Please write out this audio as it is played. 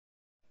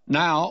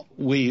Now,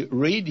 we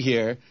read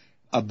here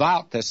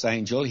about this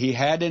angel. He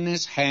had in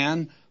his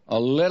hand a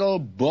little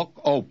book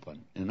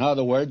open. In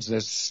other words,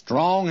 this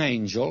strong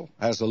angel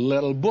has a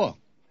little book.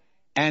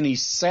 And he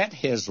set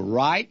his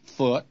right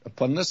foot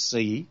upon the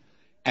sea,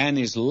 and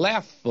his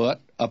left foot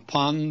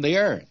upon the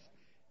earth.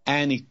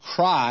 And he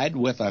cried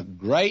with a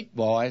great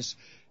voice,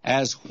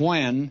 as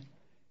when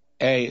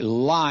a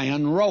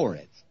lion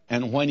roareth.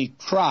 And when he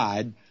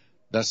cried,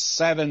 the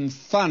seven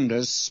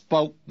thunders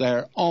spoke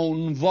their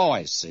own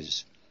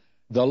voices.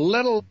 The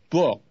little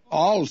book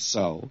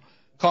also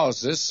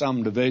causes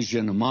some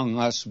division among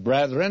us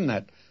brethren,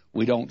 that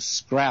we don't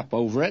scrap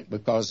over it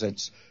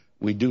because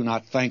we do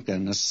not think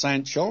an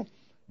essential.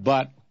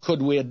 But could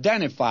we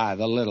identify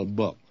the little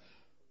book?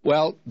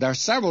 Well, there are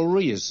several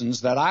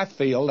reasons that I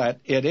feel that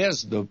it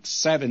is the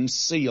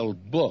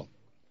seven-sealed book,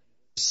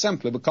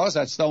 simply because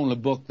that's the only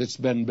book that's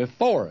been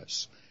before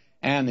us,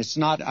 and it's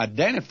not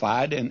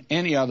identified in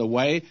any other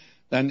way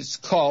than it's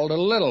called a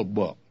little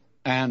book.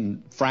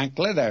 And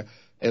frankly, there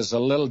is a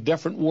little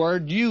different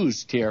word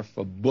used here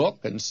for book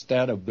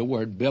instead of the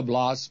word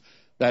biblos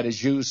that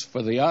is used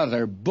for the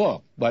other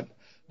book, but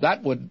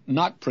that would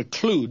not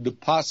preclude the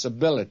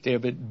possibility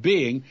of it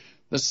being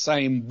the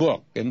same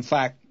book. In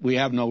fact, we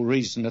have no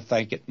reason to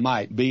think it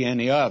might be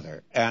any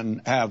other,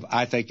 and have,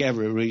 I think,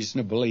 every reason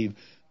to believe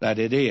that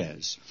it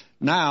is.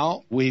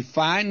 Now, we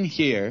find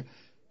here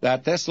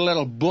that this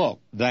little book,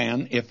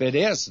 then, if it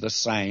is the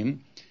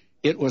same,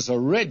 it was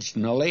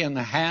originally in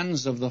the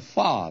hands of the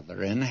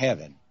Father in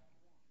heaven.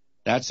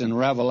 That's in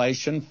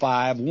Revelation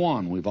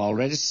 5:1. We've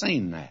already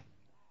seen that.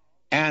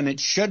 And it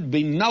should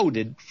be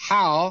noted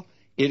how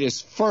it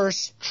is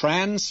first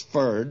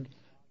transferred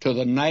to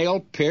the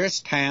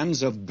nail-pierced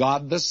hands of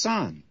God the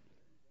Son.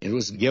 It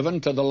was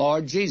given to the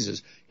Lord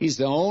Jesus. He's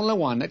the only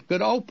one that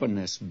could open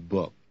this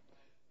book.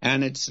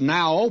 And it's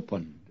now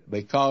opened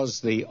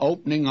because the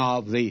opening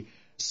of the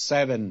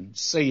seven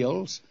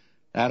seals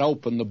that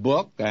opened the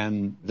book,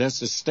 and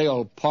this is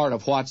still part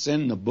of what's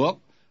in the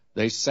book,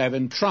 the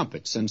seven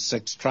trumpets, and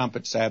 6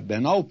 trumpets have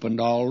been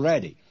opened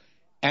already.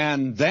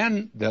 And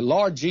then the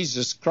Lord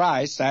Jesus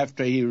Christ,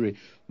 after he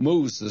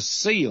removes the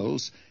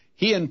seals,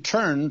 he in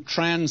turn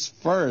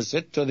transfers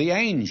it to the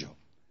angel,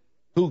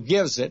 who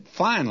gives it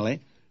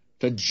finally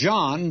to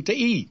John to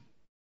eat.